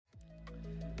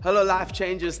Hello, Life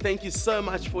Changers. Thank you so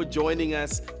much for joining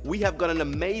us. We have got an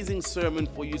amazing sermon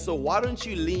for you. So why don't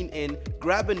you lean in,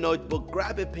 grab a notebook,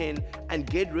 grab a pen, and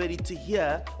get ready to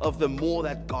hear of the more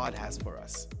that God has for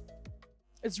us.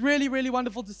 It's really, really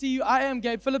wonderful to see you. I am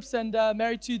Gabe Phillips and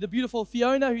married to the beautiful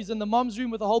Fiona, who's in the mom's room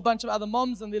with a whole bunch of other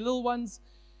moms and their little ones.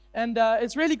 And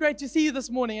it's really great to see you this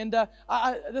morning. And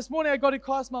this morning I got to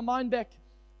cast my mind back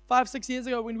 5-6 years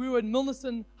ago when we were in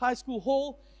Milnerton High School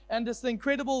Hall, and this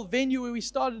incredible venue where we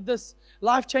started this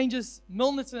Life Changes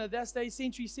Milnerton, at that stage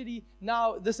Century City,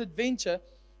 now this adventure.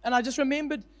 And I just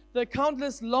remembered the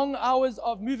countless long hours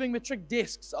of moving matric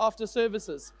desks after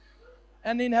services.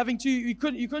 And then you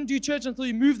couldn't do church until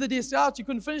you moved the desks out. You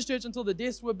couldn't finish church until the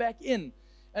desks were back in.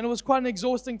 And it was quite an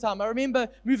exhausting time. I remember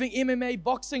moving MMA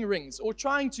boxing rings, or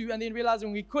trying to, and then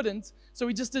realizing we couldn't, so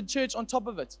we just did church on top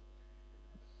of it.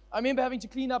 I remember having to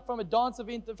clean up from a dance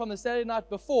event from the Saturday night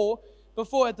before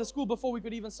at the school, before we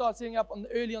could even start setting up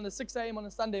early on the 6 a.m. on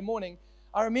a Sunday morning.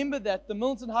 I remember that the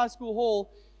Milnerton High School Hall,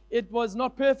 it was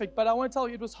not perfect, but I want to tell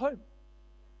you, it was home.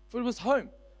 It was home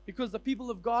because the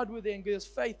people of God were there and gave us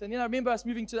faith. And then I remember us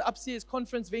moving to the upstairs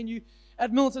conference venue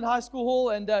at Milnerton High School Hall,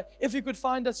 and if you could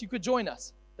find us, you could join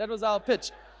us. That was our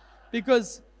pitch.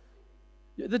 Because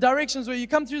the directions were you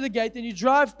come through the gate, then you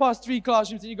drive past 3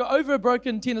 classrooms, and you go over a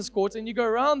broken tennis court, and you go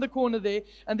around the corner there,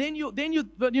 and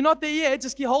but you're not there yet,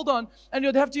 just hold on, and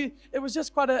you'd have to, it was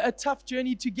just quite a tough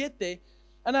journey to get there.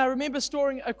 And I remember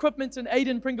storing equipment in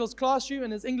Aidan Pringle's classroom,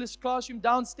 in his English classroom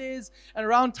downstairs, and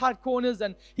around tight corners,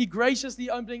 and he graciously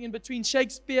opening in between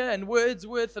Shakespeare and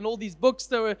Wordsworth and all these books.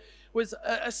 There was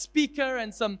a speaker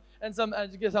and some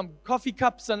coffee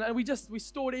cups, and we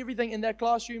stored everything in that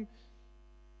classroom.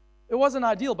 It wasn't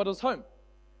ideal, but it was home.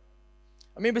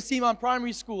 I remember Seaman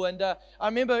Primary School, and I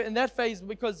remember in that phase,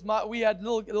 because we had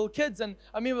little kids, and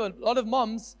I remember a lot of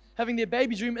moms having their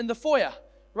baby's room in the foyer,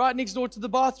 right next door to the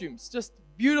bathrooms. Just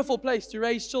beautiful place to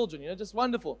raise children, just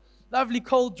wonderful. Lovely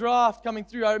cold draft coming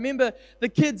through. I remember the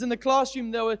kids in the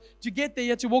classroom, to get there,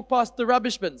 you had to walk past the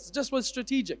rubbish bins. It just was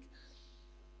strategic.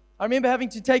 I remember having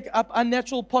to take up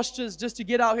unnatural postures just to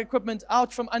get our equipment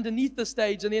out from underneath the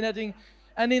stage, and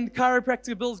then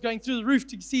chiropractic bills going through the roof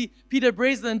to see Peter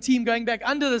Breslin and team going back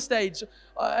under the stage.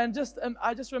 I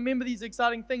just remember these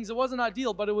exciting things. It wasn't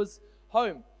ideal, but it was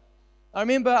home. I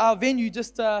remember our venue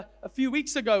just a few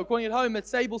weeks ago, calling it home at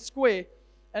Sable Square.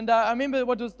 And I remember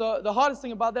what was the hardest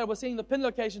thing about that was seeing the pin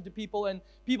location to people, and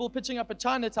people pitching up at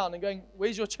Chinatown and going,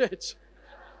 "Where's your church?"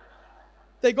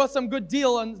 They got some good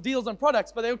deals on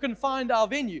products, but they couldn't find our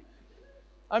venue.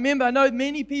 I know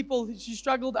many people who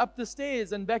struggled up the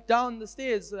stairs and back down the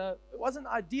stairs. It wasn't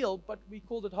ideal, but we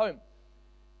called it home.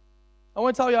 I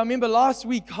want to tell you, I remember last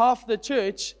week, half the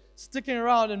church sticking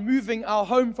around and moving our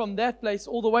home from that place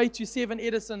all the way to 7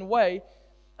 Edison Way.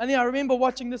 And then I remember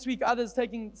watching this week others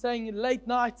staying late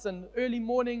nights and early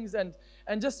mornings and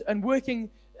working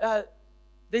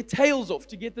their tails off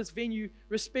to get this venue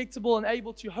respectable and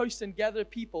able to host and gather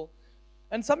people.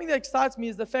 And something that excites me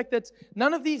is the fact that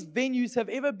none of these venues have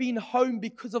ever been home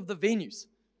because of the venues.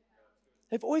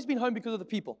 They've always been home because of the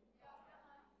people.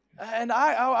 And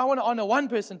I want to honor one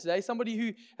person today, somebody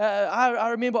who I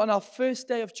remember on our first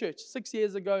day of church 6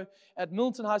 years ago at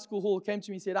Milnerton High School Hall, came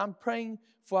to me and said, "I'm praying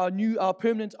for our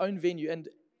permanent own venue." And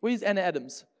where's Anna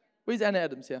Adams? Where's Anna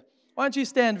Adams here? Why don't you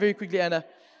stand very quickly, Anna?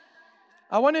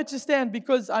 I want her to stand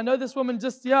because I know this woman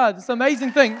this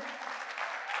amazing thing.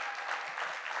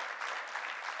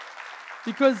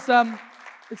 Because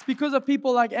it's because of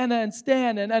people like Anna and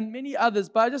Stan and many others.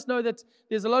 But I just know that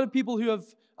there's a lot of people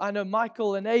I know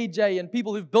Michael and AJ and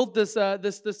people who've built this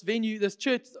venue, this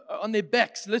church on their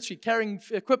backs, literally carrying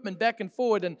equipment back and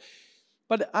forward.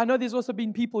 But I know there's also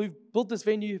been people who've built this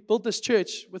venue, built this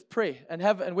church with prayer,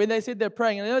 and when they said they're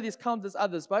praying, and I know there's countless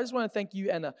others, but I just want to thank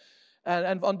you, Anna,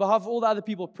 and on behalf of all the other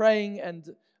people praying,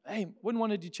 and hey, wouldn't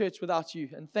want to do church without you.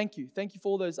 And thank you for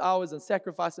all those hours and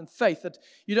sacrifice and faith. That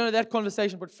you don't know, that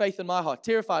conversation put faith in my heart,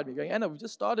 terrified me, going, "Anna, we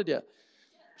just started here."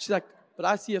 She's like, "But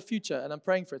I see a future and I'm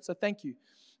praying for it." So thank you.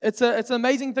 It's an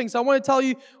amazing thing. So I want to tell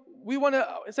you, we want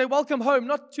to say welcome home,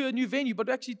 not to a new venue, but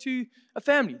actually to a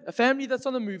family that's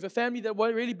on the move, a family that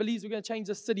really believes we're going to change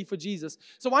this city for Jesus.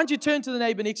 So why don't you turn to the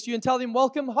neighbor next to you and tell them,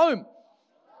 "Welcome home."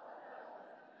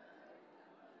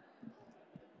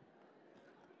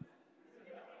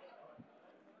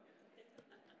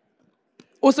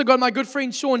 Also got my good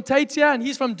friend Sean Tate here, and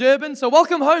he's from Durban. So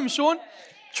welcome home, Sean.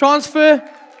 Transfer.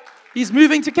 He's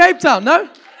moving to Cape Town. No,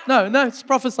 it's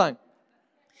prophesying.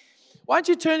 Why don't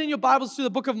you turn in your Bibles to the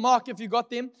book of Mark if you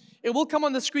got them? It will come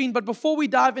on the screen, but before we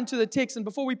dive into the text and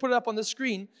before we put it up on the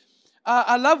screen,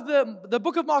 I love the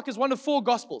book of Mark is one of 4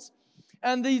 Gospels.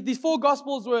 And these four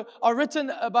Gospels are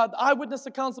written about eyewitness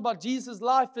accounts about Jesus'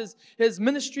 life, his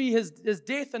ministry, his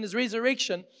death, and his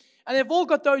resurrection. And they've all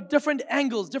got those different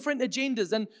angles, different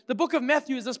agendas. And the book of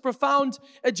Matthew is this profound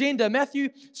agenda. Matthew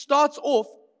starts off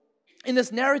in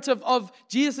this narrative of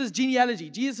Jesus'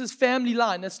 genealogy, Jesus' family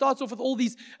line. It starts off with all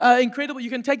these incredible, you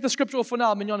can take the scripture off for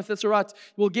now, Mignon, if that's all right,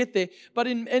 we'll get there. But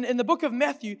in the book of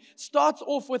Matthew, starts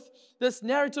off with this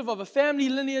narrative of a family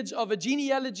lineage, of a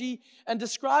genealogy, and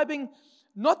describing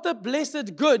not the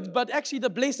blessed good, but actually the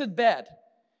blessed bad.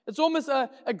 It's almost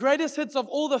a greatest hits of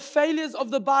all the failures of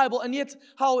the Bible, and yet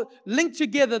how linked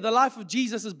together the life of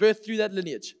Jesus is birthed through that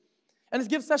lineage. And it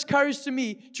gives such courage to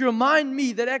me to remind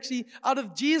me that actually out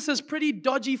of Jesus' pretty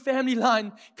dodgy family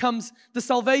line comes the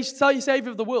salvation,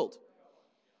 Savior of the world.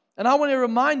 And I want to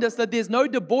remind us that there's no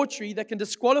debauchery that can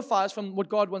disqualify us from what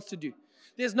God wants to do.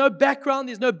 There's no background,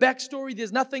 there's no backstory,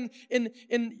 there's nothing in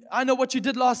I know what you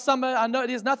did last summer, I know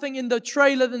there's nothing in the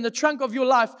trailer, in the trunk of your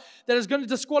life that is going to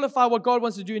disqualify what God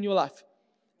wants to do in your life,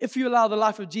 if you allow the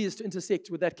life of Jesus to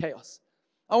intersect with that chaos.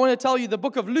 I want to tell you, the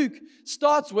book of Luke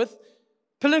starts with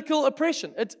political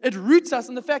oppression. It roots us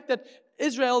in the fact that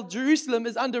Israel, Jerusalem,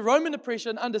 is under Roman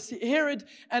oppression, under Herod,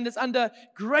 and it's under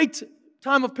great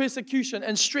time of persecution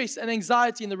and stress and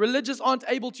anxiety, and the religious aren't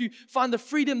able to find the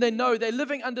freedom they know. They're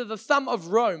living under the thumb of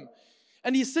Rome.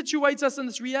 And he situates us in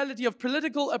this reality of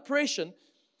political oppression,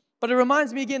 but it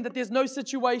reminds me again that there's no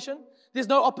situation, there's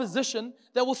no opposition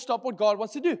that will stop what God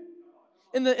wants to do.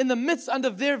 In the midst,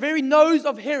 under their very nose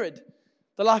of Herod,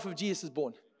 the life of Jesus is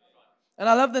born. And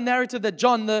I love the narrative that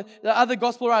John, the other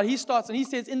gospel writer, he starts and he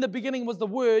says, in the beginning was the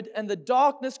Word, and the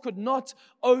darkness could not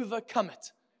overcome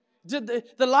it.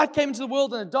 The light came into the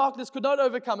world and the darkness could not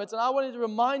overcome it. And I wanted to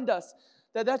remind us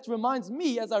that reminds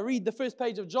me as I read the first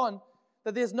page of John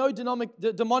that there's no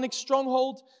demonic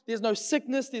stronghold, there's no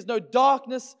sickness, there's no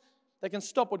darkness that can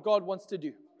stop what God wants to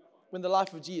do when the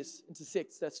life of Jesus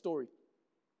intersects that story.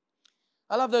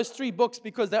 I love those three books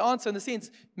because they answer, in a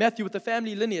sense, Matthew with the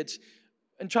family lineage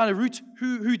and trying to root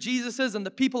who Jesus is and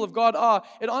the people of God are.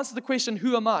 It answers the question,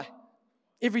 who am I?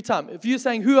 Every time. If you're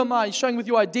saying, who am I? You're showing with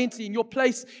your identity and your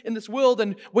place in this world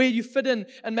and where you fit in,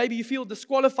 and maybe you feel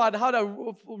disqualified, how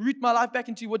to root my life back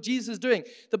into what Jesus is doing.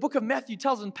 The book of Matthew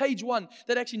tells on page 1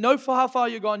 that actually know for how far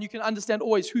you're gone, you can understand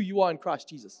always who you are in Christ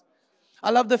Jesus. I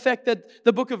love the fact that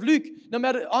the book of Luke, no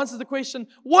matter, answers the question,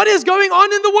 what is going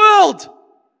on in the world?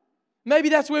 Maybe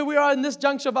that's where we are in this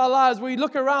juncture of our lives, where we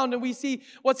look around and we see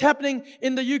what's happening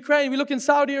in the Ukraine. We look in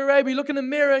Saudi Arabia, we look in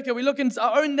America, we look in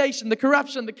our own nation, the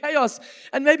corruption, the chaos.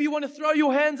 And maybe you want to throw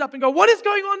your hands up and go, what is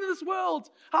going on in this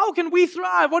world? How can we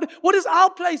thrive? What is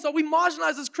our place? Are we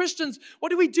marginalized as Christians? What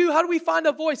do we do? How do we find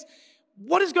our voice?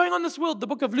 What is going on in this world? The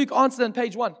book of Luke answers on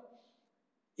page 1.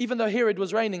 Even though Herod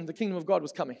was reigning, the kingdom of God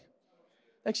was coming.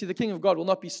 Actually, the kingdom of God will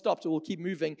not be stopped. It will keep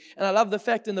moving. And I love the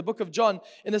fact in the book of John,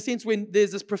 in the sense when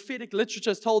there's this prophetic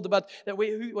literature told about that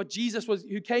what Jesus was,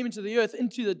 who came into the earth,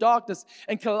 into the darkness,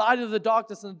 and collided with the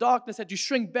darkness, and the darkness had to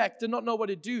shrink back, did not know what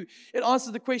to do. It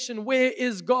answers the question, where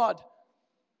is God?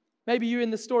 Maybe you're in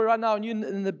the story right now, and you're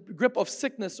in the grip of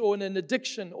sickness, or in an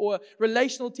addiction, or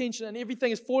relational tension, and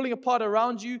everything is falling apart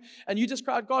around you, and you just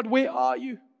cry, God, where are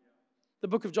you? The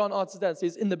book of John answers that and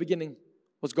says, in the beginning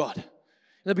was God.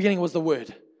 In the beginning was the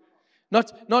Word.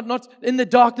 Not in the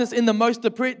darkness, in the most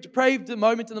depraved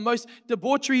moment, in the most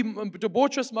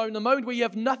debaucherous moment, the moment where you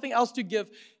have nothing else to give,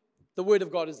 the Word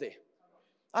of God is there.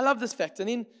 I love this fact. And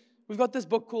then we've got this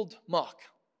book called Mark.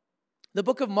 The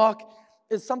book of Mark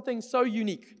is something so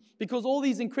unique because all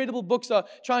these incredible books are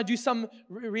trying to do some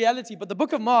reality. But the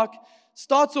book of Mark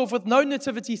starts off with no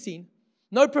nativity scene.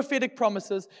 No prophetic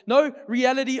promises, no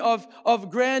reality of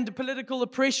grand political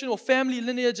oppression or family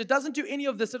lineage. It doesn't do any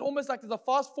of this. It almost like there's a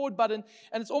fast forward button,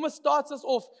 and it almost starts us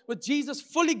off with Jesus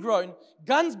fully grown,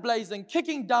 guns blazing,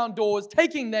 kicking down doors,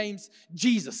 taking names,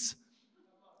 Jesus.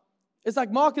 It's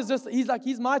like Mark is just,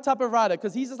 he's my type of writer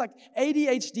because he's just like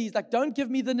ADHD. He's like, don't give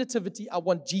me the nativity. I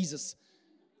want Jesus.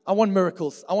 I want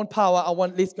miracles. I want power.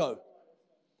 Let's go.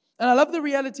 And I love the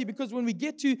reality because when we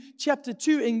get to chapter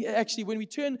 2, and actually when we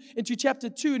turn into chapter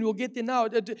 2, and we'll get there now,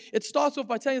 it starts off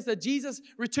by telling us that Jesus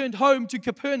returned home to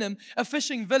Capernaum, a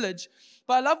fishing village.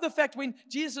 But I love the fact when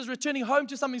Jesus is returning home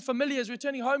to something familiar, is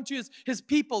returning home to his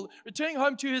people, returning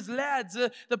home to his lads,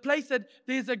 the place that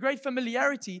there's a great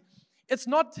familiarity. It's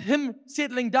not him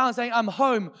settling down saying, I'm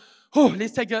home. Oh,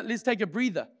 let's take a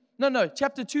breather. No.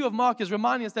 Chapter 2 of Mark is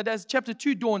reminding us that as chapter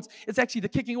 2 dawns, it's actually the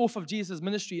kicking off of Jesus'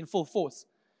 ministry in full force.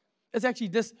 It's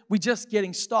actually we're just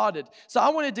getting started. So I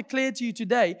want to declare to you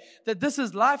today that this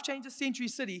is Life Changes Century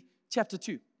City, chapter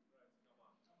 2.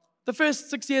 The first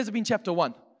 6 years have been chapter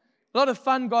 1. A lot of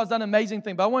fun. God's done amazing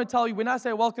things. But I want to tell you, when I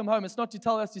say welcome home, it's not to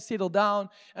tell us to settle down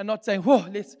and not saying, whoa,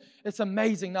 it's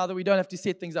amazing now that we don't have to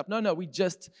set things up. No, we're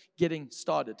just getting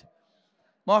started.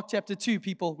 Mark chapter 2,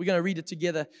 people, we're going to read it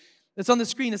together. It's on the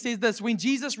screen. It says this: when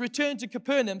Jesus returned to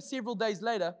Capernaum several days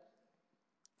later,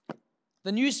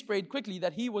 the news spread quickly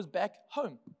that he was back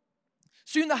home.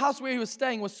 Soon the house where he was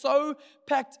staying was so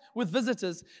packed with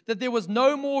visitors that there was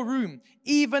no more room,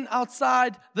 even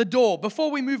outside the door.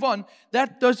 Before we move on,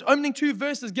 those opening 2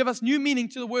 verses give us new meaning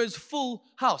to the words full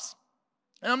house.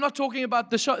 And I'm not talking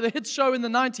about the hit show in the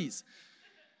 90s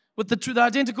with the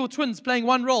identical twins playing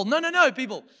one role. No,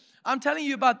 people. I'm telling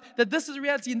you about that this is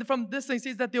reality. And from this thing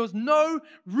says that there was no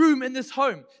room in this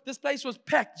home. This place was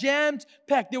packed, jammed,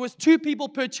 packed. There was 2 people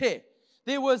per chair.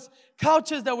 There was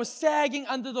couches that were sagging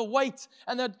under the weight,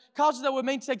 and the couches that were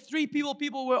meant to take 3 people.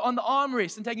 People were on the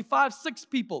armrest and taking 5, 6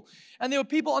 people. And there were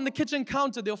people on the kitchen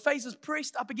counter, their faces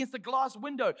pressed up against the glass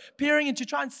window, peering in to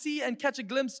try and see and catch a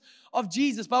glimpse of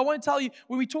Jesus. But I want to tell you,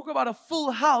 when we talk about a full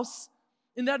house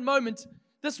in that moment,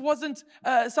 this wasn't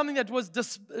something that was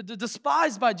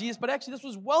despised by Jesus, but actually this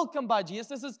was welcomed by Jesus.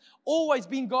 This has always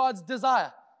been God's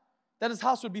desire, that his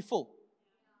house would be full.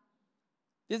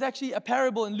 There's actually a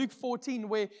parable in Luke 14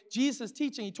 where Jesus is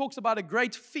teaching. He talks about a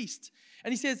great feast.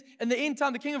 And he says, in the end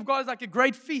time, the King of God is like a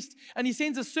great feast. And he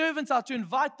sends his servants out to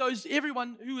invite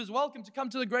everyone who is welcome to come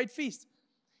to the great feast.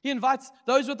 He invites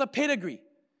those with a pedigree,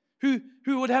 who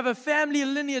would have a family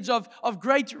lineage of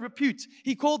great repute.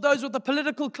 He called those with a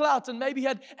political clout and maybe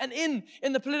had an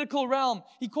in the political realm.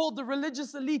 He called the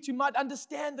religious elite who might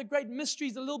understand the great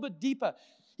mysteries a little bit deeper.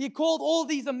 He called all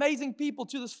these amazing people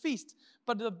to this feast,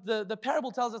 but the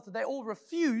parable tells us that they all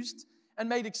refused and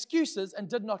made excuses and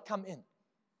did not come in.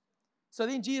 So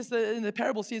then Jesus in the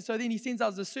parable says, so then he sends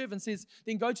out the servant, says,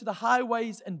 then go to the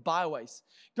highways and byways.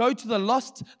 Go to the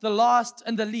lost, the last,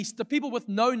 and the least, the people with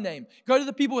no name. Go to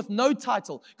the people with no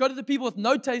title. Go to the people with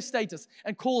no status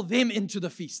and call them into the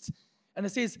feast. And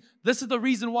it says, this is the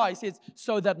reason why. He says,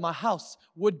 so that my house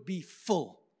would be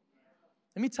full.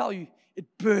 Let me tell you, it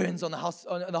burns on the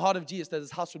heart of Jesus that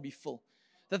his house would be full.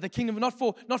 That the kingdom, not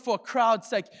for a crowd's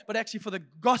sake, but actually for the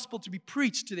gospel to be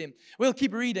preached to them. We'll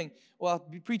keep reading. Well,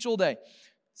 we preach all day. It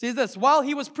says this: while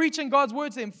he was preaching God's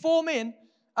word to them, 4 men,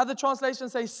 other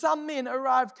translations say some men,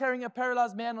 arrived carrying a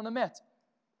paralyzed man on a mat.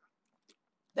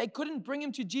 They couldn't bring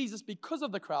him to Jesus because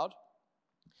of the crowd.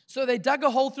 So they dug a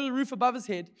hole through the roof above his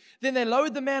head. Then they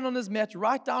lowered the man on his mat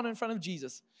right down in front of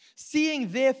Jesus.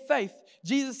 Seeing their faith,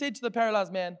 Jesus said to the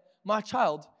paralyzed man, my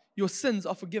child, your sins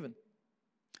are forgiven.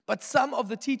 But some of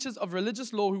the teachers of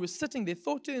religious law who were sitting there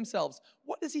thought to themselves,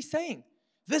 what is he saying?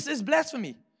 This is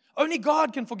blasphemy. Only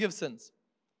God can forgive sins.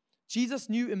 Jesus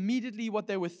knew immediately what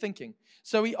they were thinking.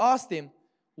 So he asked them,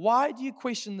 why do you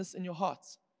question this in your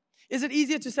hearts? Is it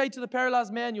easier to say to the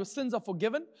paralyzed man, your sins are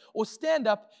forgiven? Or stand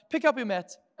up, pick up your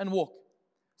mat, and walk?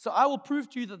 So I will prove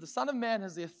to you that the Son of Man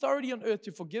has the authority on earth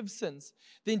to forgive sins.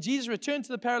 Then Jesus returned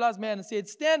to the paralyzed man and said,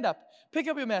 stand up, pick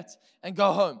up your mat, and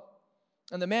go home.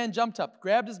 And the man jumped up,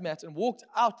 grabbed his mat, and walked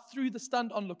out through the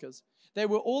stunned onlookers. They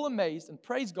were all amazed and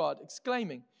praised God,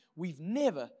 exclaiming, we've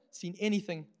never seen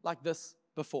anything like this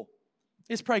before.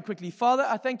 Let's pray quickly. Father,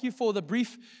 I thank you for the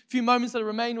brief few moments that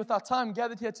remain with our time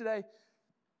gathered here today.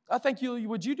 I thank you,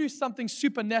 would you do something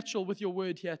supernatural with your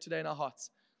word here today in our hearts?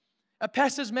 A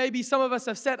passage maybe some of us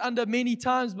have sat under many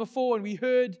times before and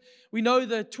we know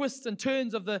the twists and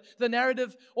turns of the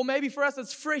narrative. Or maybe for us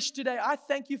it's fresh today. I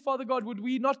thank you, Father God, would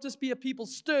we not just be a people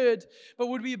stirred, but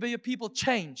would we be a people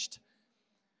changed?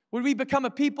 Would we become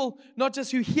a people not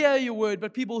just who hear your word,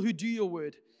 but people who do your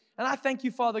word? And I thank you,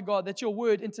 Father God, that your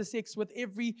word intersects with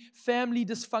every family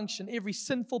dysfunction, every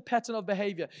sinful pattern of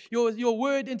behavior. Your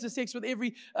word intersects with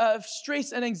every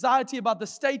stress and anxiety about the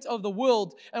state of the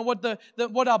world and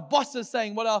what our boss is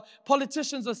saying, what our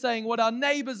politicians are saying, what our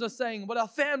neighbors are saying, what our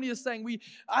family is saying.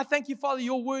 I thank you, Father,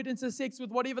 your word intersects with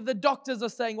whatever the doctors are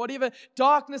saying, whatever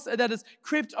darkness that has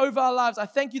crept over our lives. I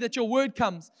thank you that your word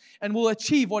comes and will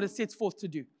achieve what it sets forth to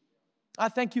do. I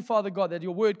thank you, Father God, that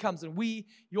your word comes and we,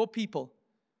 your people,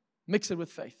 mix it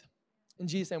with faith. In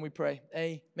Jesus' name we pray.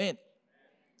 Amen.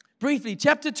 Briefly,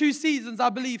 chapter 2 seasons, I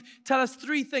believe, tell us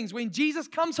 3 things. When Jesus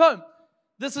comes home,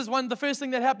 this is the first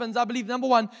thing that happens. I believe, number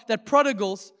 1, that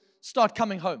prodigals start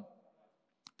coming home.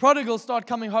 Prodigals start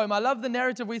coming home. I love the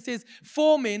narrative where it says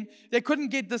 4 men, they couldn't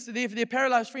get their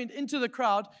paralyzed friend into the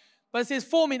crowd, but it says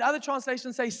 4 men. Other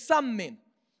translations say some men.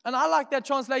 And I like that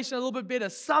translation a little bit better,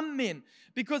 some men,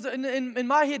 because in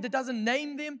my head, it doesn't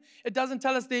name them. It doesn't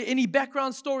tell us any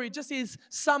background story. It just says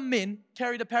some men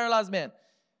carried a paralyzed man.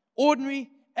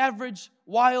 Ordinary, average,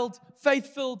 wild,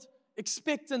 faith-filled,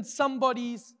 expectant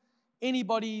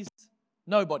anybody's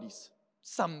nobodies.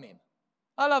 Some men.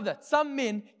 I love that. Some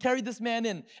men carried this man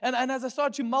in. And as I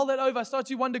started to mull that over, I started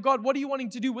to wonder, God, what are you wanting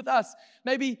to do with us?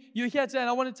 Maybe you're here today and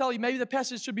I want to tell you, maybe the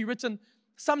passage should be written,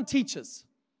 some teachers,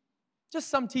 just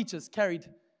some teachers carried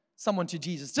someone to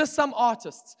Jesus. Just some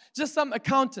artists, just some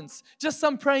accountants, just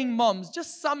some praying moms,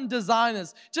 just some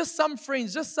designers, just some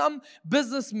friends, just some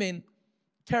businessmen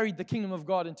carried the kingdom of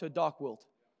God into a dark world.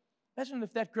 Imagine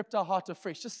if that gripped our heart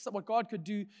afresh, just what God could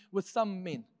do with some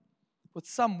men, with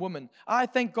some women. I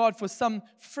thank God for some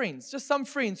friends, just some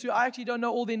friends who I actually don't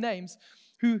know all their names,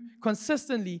 who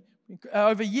consistently,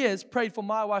 over years, prayed for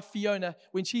my wife Fiona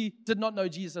when she did not know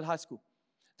Jesus at high school.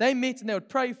 They met and they would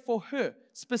pray for her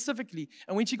specifically.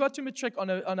 And when she got to matric on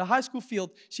a high school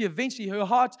field, she eventually, her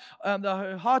heart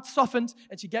softened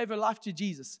and she gave her life to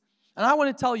Jesus. And I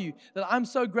want to tell you that I'm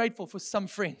so grateful for some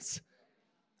friends.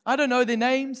 I don't know their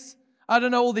names. I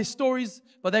don't know all their stories,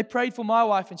 but they prayed for my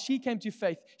wife and she came to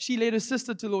faith. She led her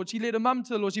sister to the Lord. She led her mum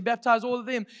to the Lord. She baptized all of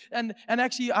them. And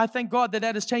actually, I thank God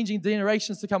that is changing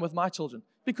generations to come with my children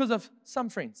because of some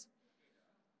friends.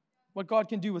 What God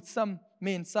can do with some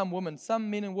men, some women, some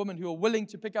men and women who are willing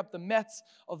to pick up the mats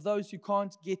of those who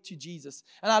can't get to Jesus.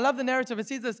 And I love the narrative. It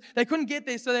says this, they couldn't get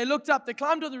there, so they looked up, they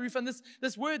climbed on the roof, and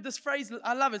this phrase,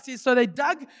 I love it. It says, so they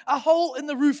dug a hole in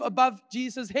the roof above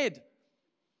Jesus' head.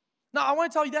 Now, I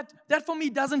want to tell you that for me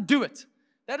doesn't do it.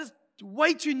 That is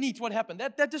way too neat what happened.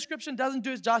 That description doesn't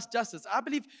do it justice. I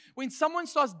believe when someone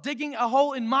starts digging a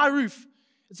hole in my roof,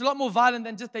 it's a lot more violent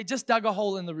than they just dug a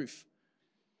hole in the roof.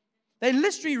 They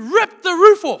literally ripped the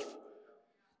roof off.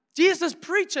 Jesus is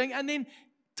preaching, and then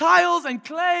tiles and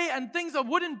clay and things of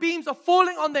wooden beams are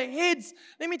falling on their heads.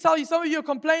 Let me tell you, some of you are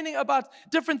complaining about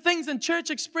different things in church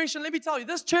expression. Let me tell you,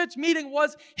 this church meeting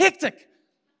was hectic.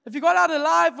 If you got out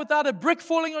alive without a brick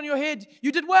falling on your head,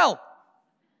 you did well.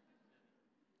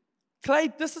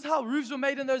 Clay, this is how roofs were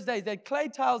made in those days. They had clay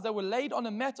tiles that were laid on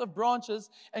a mat of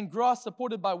branches and grass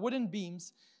supported by wooden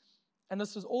beams. And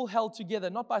this was all held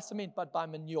together, not by cement, but by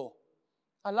manure.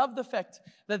 I love the fact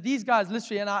that these guys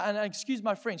literally, and I excuse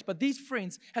my French, but these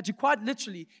friends had to quite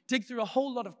literally dig through a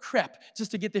whole lot of crap just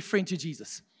to get their friend to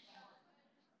Jesus.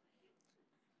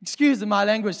 Excuse my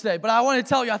language today, but I want to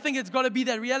tell you, I think it's got to be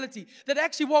that reality, that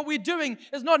actually what we're doing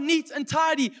is not neat and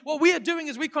tidy. What we are doing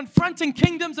is we're confronting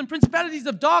kingdoms and principalities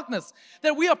of darkness,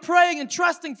 that we are praying and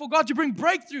trusting for God to bring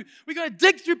breakthrough. We're going to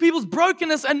dig through people's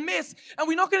brokenness and mess, and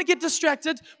we're not going to get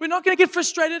distracted. We're not going to get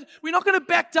frustrated. We're not going to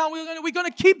back down. We're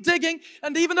going to keep digging,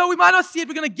 and even though we might not see it,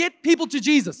 we're going to get people to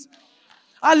Jesus.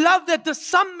 I love that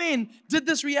some men did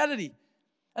this reality.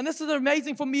 And this is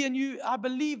amazing for me and you. I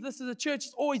believe this is a church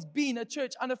that's always been a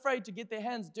church unafraid to get their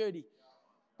hands dirty.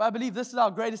 But I believe this is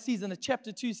our greatest season, a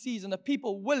chapter 2 season, of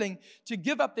people willing to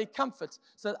give up their comfort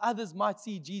so that others might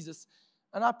see Jesus.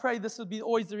 And I pray this will be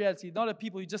always the reality, not of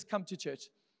people who just come to church,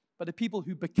 but of people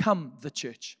who become the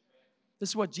church. This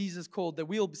is what Jesus called, that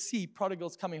we'll see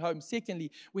prodigals coming home. Secondly,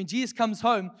 when Jesus comes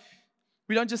home,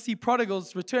 we don't just see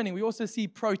prodigals returning, we also see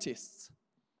protests.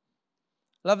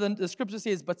 Love the scripture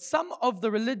says, but some of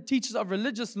the teachers of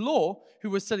religious law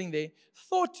who were sitting there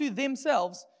thought to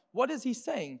themselves, what is he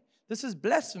saying? This is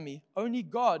blasphemy. Only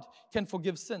God can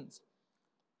forgive sins.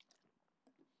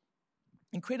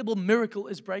 Incredible miracle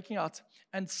is breaking out.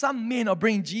 And some men are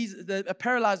bringing a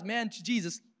paralyzed man to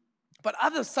Jesus. But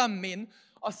some men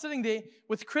are sitting there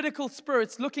with critical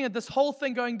spirits looking at this whole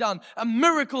thing going down. A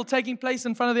miracle taking place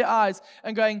in front of their eyes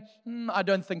and going, I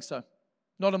don't think so.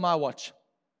 Not on my watch.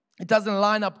 It doesn't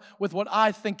line up with what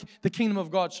I think the kingdom of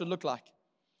God should look like.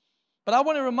 But I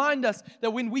want to remind us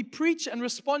that when we preach and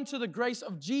respond to the grace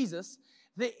of Jesus,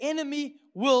 the enemy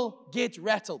will get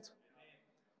rattled.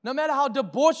 No matter how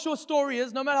debauched your story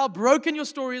is, no matter how broken your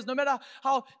story is, no matter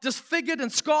how disfigured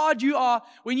and scarred you are,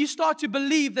 when you start to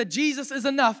believe that Jesus is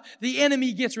enough, the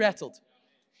enemy gets rattled.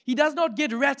 He does not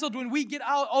get rattled when we get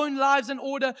our own lives in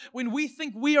order, when we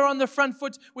think we are on the front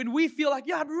foot, when we feel like,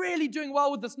 I'm really doing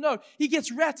well with this. No, he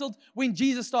gets rattled when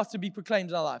Jesus starts to be proclaimed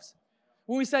in our lives.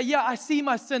 When we say, I see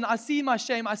my sin, I see my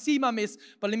shame, I see my mess,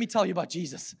 but let me tell you about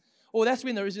Jesus. Or that's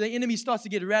when the enemy starts to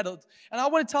get rattled. And I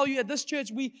want to tell you, at this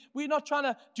church, we're not trying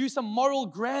to do some moral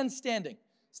grandstanding.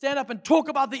 Stand up and talk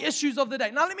about the issues of the day.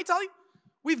 Now, let me tell you,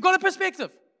 we've got a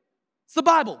perspective. It's the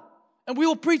Bible. And we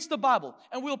will preach the Bible.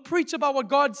 And we'll preach about what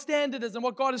God's standard is and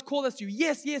what God has called us to.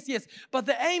 Yes, yes, yes. But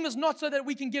the aim is not so that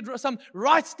we can get some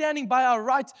right standing by our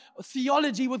right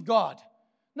theology with God.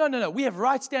 No. We have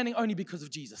right standing only because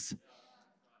of Jesus.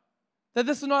 That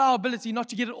this is not our ability not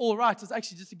to get it all right. It's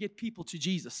actually just to get people to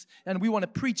Jesus. And we want to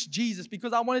preach Jesus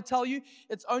because I want to tell you,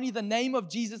 it's only the name of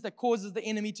Jesus that causes the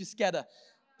enemy to scatter.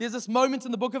 There's this moment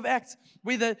in the book of Acts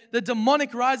where the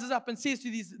demonic rises up and says to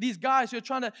these guys who are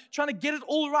trying to get it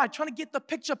all right, trying to get the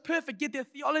picture perfect, get their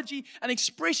theology and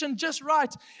expression just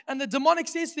right. And the demonic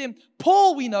says to them,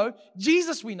 Paul we know,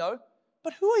 Jesus we know,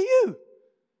 but who are you?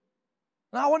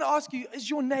 And I want to ask you, is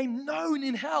your name known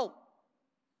in hell?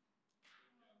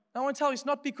 I want to tell you, it's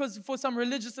not because for some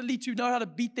religious elite who know how to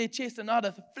beat their chest and know how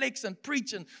to flex and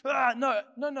preach and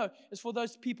no. It's for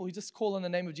those people who just call on the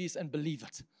name of Jesus and believe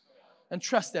it. And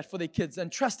trust that for their kids,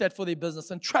 and trust that for their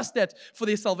business, and trust that for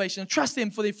their salvation, and trust them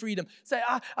for their freedom. Say,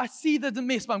 I see the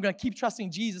mess, but I'm going to keep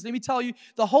trusting Jesus. Let me tell you,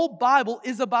 the whole Bible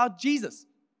is about Jesus.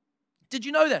 Did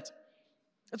you know that?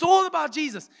 It's all about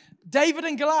Jesus. David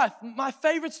and Goliath, my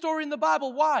favorite story in the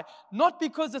Bible. Why? Not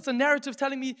because it's a narrative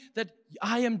telling me that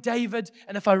I am David,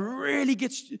 and if I really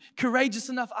get courageous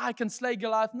enough, I can slay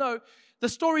Goliath. No, the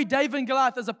story David and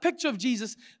Goliath is a picture of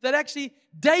Jesus, that actually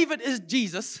David is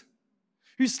Jesus,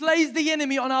 who slays the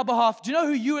enemy on our behalf. Do you know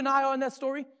who you and I are in that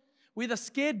story? We're the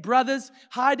scared brothers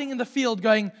hiding in the field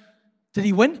going, did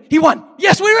he win? He won.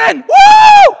 Yes, we're in.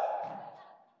 Woo!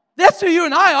 That's who you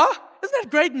and I are. Isn't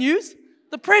that great news?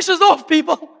 The pressure's off,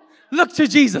 people. Look to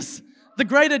Jesus, the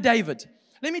greater David.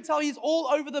 Let me tell you, he's all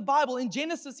over the Bible. In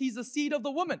Genesis, he's the seed of the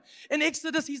woman. In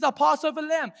Exodus, he's our Passover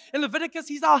lamb. In Leviticus,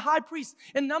 he's our high priest.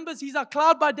 In Numbers, he's our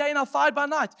cloud by day and our fire by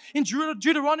night. In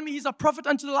Deuteronomy, he's our prophet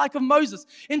unto the like of Moses.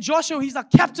 In Joshua, he's our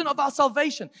captain of our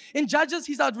salvation. In Judges,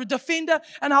 he's our defender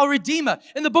and our redeemer.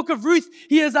 In the book of Ruth,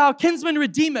 he is our kinsman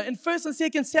redeemer. In 1st and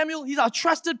 2nd Samuel, he's our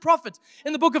trusted prophet.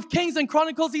 In the book of Kings and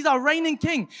Chronicles, he's our reigning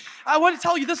king. I want to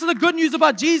tell you, this is the good news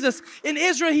about Jesus. In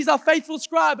Ezra, he's our faithful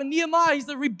scribe. In Nehemiah, he's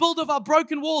the rebuilder of our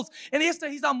broken walls. In Esther,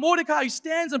 he's our Mordecai who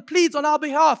stands and pleads on our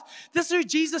behalf. This is who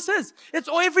Jesus is. It's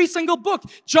every single book.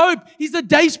 Job, he's the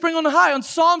day spring on high. On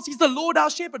Psalms, he's the Lord our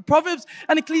shepherd. Proverbs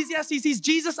and Ecclesiastes, he's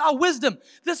Jesus our wisdom.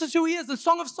 This is who he is. The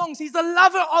Song of Songs, he's the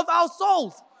lover of our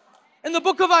souls. In the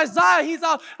book of Isaiah, he's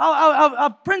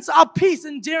our prince, our peace.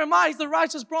 In Jeremiah, he's the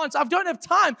righteous branch. I don't have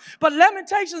time, but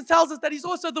Lamentations tells us that he's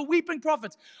also the weeping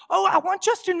prophet. Oh, I want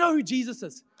us to know who Jesus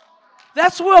is.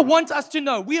 That's what I want us to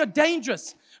know. We are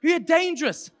dangerous. We are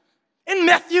dangerous. In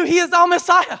Matthew, he is our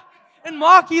Messiah. In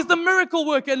Mark, he is the miracle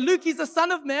worker. In Luke, he's the Son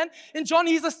of Man. In John,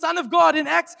 he's the Son of God. In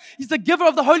Acts, he's the giver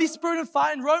of the Holy Spirit and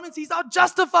fire. In Romans, he's our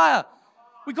justifier.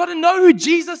 We got to know who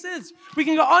Jesus is. We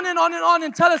can go on and on and on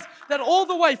and tell us that all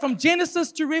the way from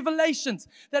Genesis to Revelations,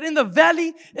 that in the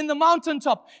valley, in the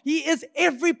mountaintop, he is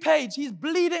every page. He's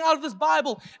bleeding out of this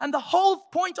Bible. And the whole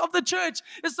point of the church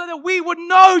is so that we would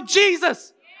know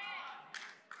Jesus.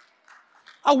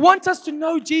 I want us to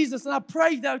know Jesus, and I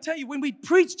pray that I'll tell you, when we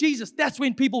preach Jesus, that's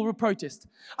when people will protest.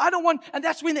 And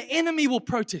that's when the enemy will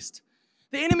protest.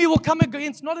 The enemy will come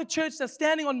against not a church that's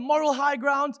standing on moral high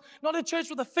ground, not a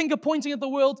church with a finger pointing at the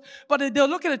world, but they'll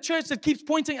look at a church that keeps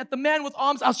pointing at the man with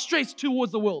arms outstretched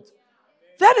towards the world.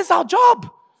 That is our job.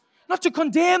 Not to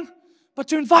condemn, but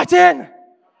to invite in.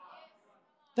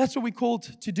 That's what we're called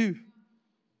to do.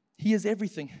 He is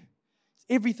everything.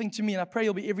 Everything to me, and I pray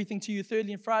he'll be everything to you.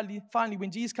 Thirdly and finally,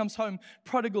 when Jesus comes home,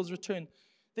 prodigals return.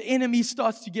 The enemy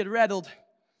starts to get rattled.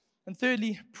 And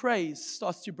thirdly, praise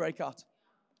starts to break out.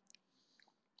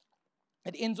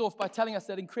 It ends off by telling us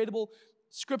that incredible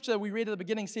scripture we read at the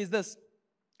beginning says this.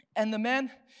 And the man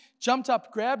jumped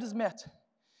up, grabbed his mat,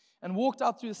 and walked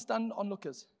out through the stunned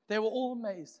onlookers. They were all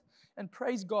amazed and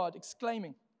praised God,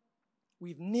 exclaiming,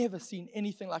 we've never seen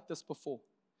anything like this before.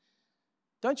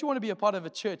 Don't you want to be a part of a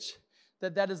church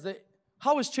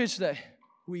how was church today?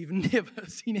 We've never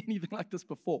seen anything like this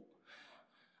before.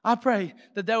 I pray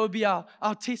that would be our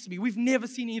testimony. We've never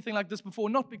seen anything like this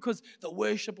before. Not because the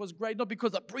worship was great, not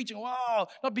because the preaching, wow,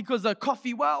 not because the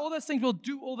coffee, wow, all those things. We'll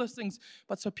do all those things,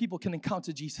 but so people can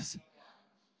encounter Jesus.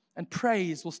 And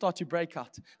praise will start to break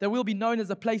out. That we'll be known as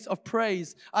a place of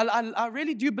praise. I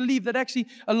really do believe that actually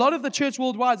a lot of the church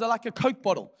worldwide are like a Coke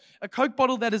bottle. A Coke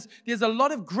bottle there's a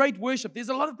lot of great worship. There's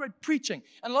a lot of great preaching.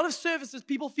 And a lot of services,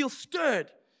 people feel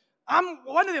stirred. I'm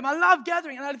one of them. I love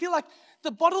gathering. And I feel like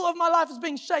the bottle of my life is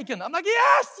being shaken. I'm like,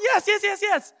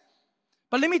 yes.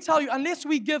 But let me tell you, unless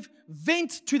we give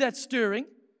vent to that stirring,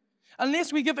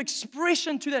 unless we give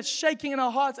expression to that shaking in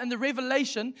our hearts and the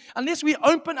revelation, unless we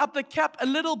open up the cap a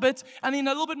little bit and then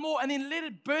a little bit more and then let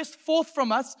it burst forth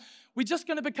from us, we're just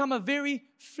going to become a very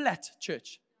flat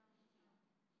church.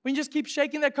 When you just keep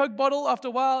shaking that Coke bottle, after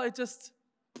a while, it just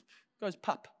goes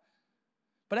pop.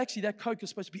 But actually, that Coke is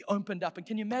supposed to be opened up. And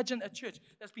can you imagine a church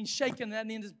that's been shaken and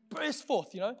then just burst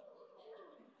forth,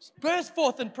 Just burst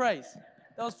forth in praise.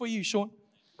 That was for you, Sean.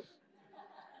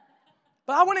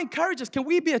 But I want to encourage us, can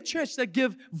we be a church that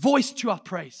give voice to our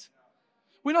praise?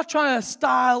 We're not trying a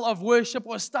style of worship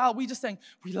or a style. We're just saying,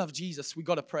 we love Jesus. We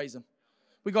got to praise him.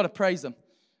 we got to praise Him.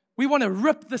 We want to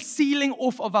rip the ceiling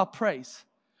off of our praise.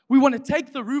 We want to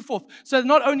take the roof off. So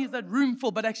not only is that room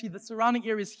full, but actually the surrounding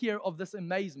areas here of this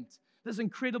amazement. This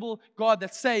incredible God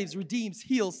that saves, redeems,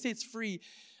 heals, sets free.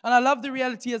 And I love the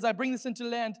reality as I bring this into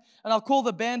land, and I'll call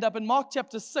the band up. In Mark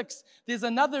chapter 6, there's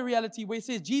another reality where it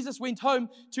says Jesus went home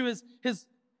to his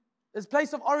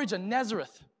place of origin,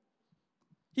 Nazareth.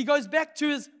 He goes back to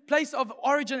his place of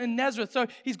origin in Nazareth. So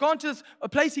he's gone to a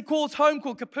place he calls home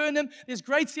called Capernaum. There's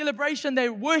great celebration.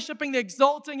 They're worshiping, they're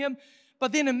exalting him.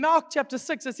 But then in Mark chapter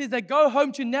 6, it says they go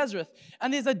home to Nazareth.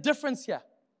 And there's a difference here.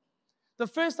 The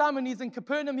first time when he's in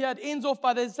Capernaum here, it ends off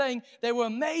by them saying they were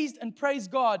amazed and praised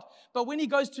God. But when he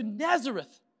goes to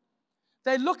Nazareth,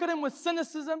 they look at him with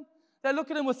cynicism. They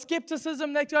look at him with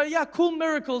skepticism. They go, yeah, cool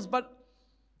miracles, but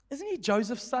isn't he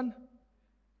Joseph's son?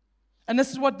 And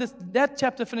this is what that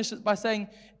chapter finishes by saying,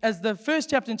 as the first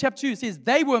chapter in chapter 2 says,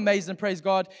 they were amazed and praised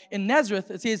God. In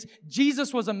Nazareth, it says,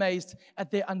 Jesus was amazed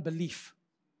at their unbelief.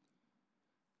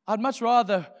 I'd much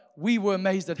rather we were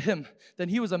amazed at him than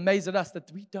he was amazed at us, that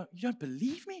you don't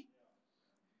believe me?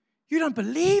 You don't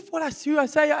believe who I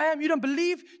say I am? You don't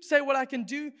believe say what I can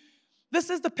do? This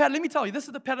is the pattern. Let me tell you, this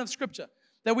is the pattern of Scripture.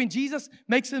 That when Jesus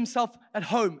makes himself at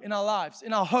home in our lives,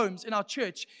 in our homes, in our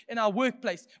church, in our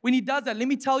workplace, when he does that, let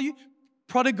me tell you,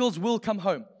 prodigals will come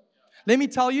home. Let me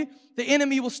tell you, the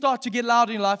enemy will start to get loud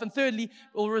in your life. And thirdly, it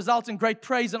will result in great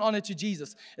praise and honor to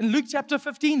Jesus. In Luke chapter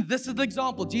 15, this is the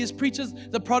example. Jesus preaches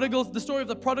the story of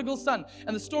the prodigal son.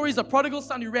 And the story is a prodigal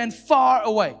son who ran far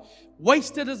away,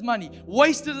 wasted his money,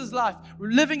 wasted his life,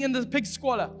 living in the pig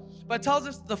squalor. But it tells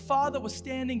us the father was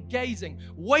standing, gazing,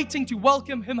 waiting to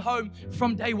welcome him home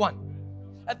from day one.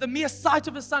 At the mere sight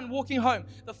of his son walking home,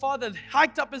 the father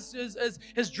hiked up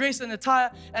his dress and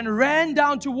attire and ran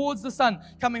down towards the son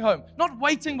coming home. Not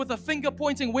waiting with a finger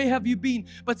pointing, where have you been?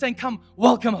 But saying, come,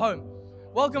 welcome home.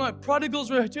 Welcome home. Prodigals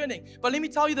were returning. But let me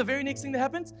tell you the very next thing that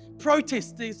happens.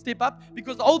 Protests step up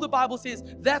because all the Bible says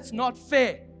that's not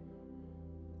fair.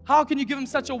 How can you give him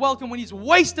such a welcome when he's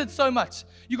wasted so much?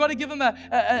 You got to give him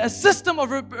a system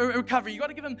of recovery. You got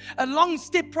to give him a long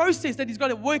step process that he's got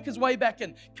to work his way back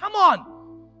in. Come on.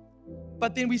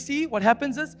 But then we see what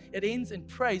happens is it ends in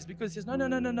praise because he says,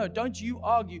 no, don't you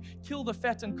argue. Kill the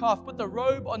fattened calf. Put the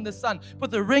robe on the son.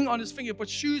 Put the ring on his finger. Put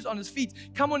shoes on his feet.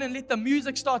 Come on and let the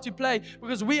music start to play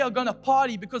because we are going to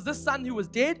party because this son who was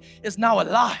dead is now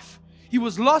alive. He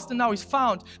was lost and now he's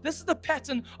found. This is the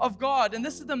pattern of God. And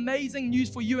this is the amazing news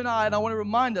for you and I want to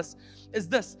remind us is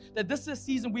this, that this is a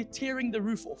season we're tearing the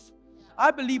roof off. I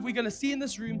believe we're going to see in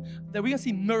this room that we're going to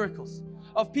see miracles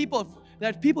of people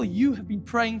you have been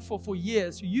praying for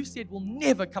years, who you've said will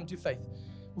never come to faith,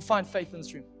 will find faith in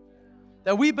this room.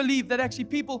 That we believe that actually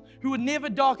people who would never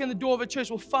darken the door of a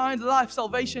church will find life,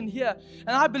 salvation here.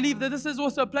 And I believe that this is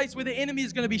also a place where the enemy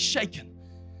is going to be shaken.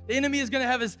 The enemy is going to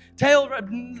have his tail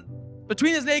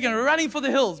between his leg and running for the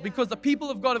hills because the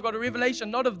people of God have got a revelation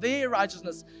not of their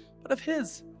righteousness, but of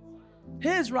His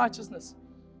righteousness.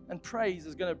 And praise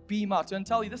is going to beam out. And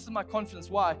tell you, this is my confidence.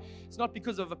 Why? It's not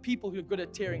because of a people who are good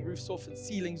at tearing roofs off and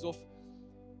ceilings off,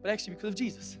 but actually because of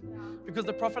Jesus. Because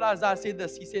the prophet Isaiah said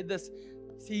this. He said this.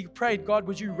 He prayed, God,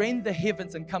 would you rend the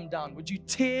heavens and come down? Would you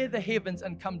tear the heavens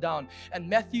and come down? And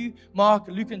Matthew, Mark,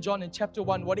 Luke, and John in chapter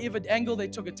 1, whatever angle they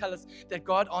took, it tell us that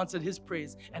God answered his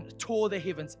prayers and tore the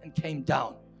heavens and came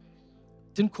down.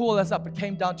 Didn't call us up, it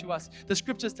came down to us. The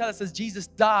scriptures tell us as Jesus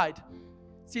died,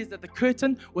 it says that the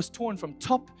curtain was torn from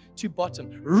top to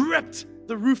bottom, ripped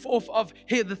the roof off of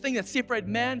here, the thing that separated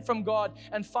man from God.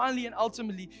 And finally and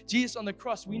ultimately, Jesus on the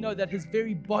cross, we know that his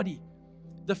very body,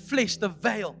 the flesh, the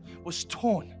veil was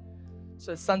torn.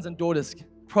 So sons and daughters,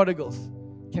 prodigals,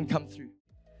 can come through.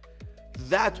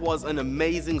 That was an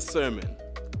amazing sermon.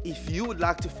 If you would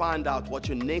like to find out what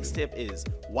your next step is,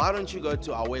 why don't you go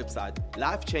to our website,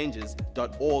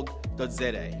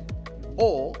 lifechanges.org.za,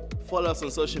 or follow us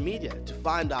on social media to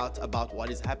find out about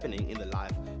what is happening in the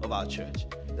life of our church.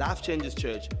 Life Changes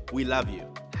Church, we love you.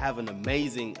 Have an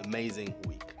amazing, amazing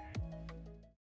week.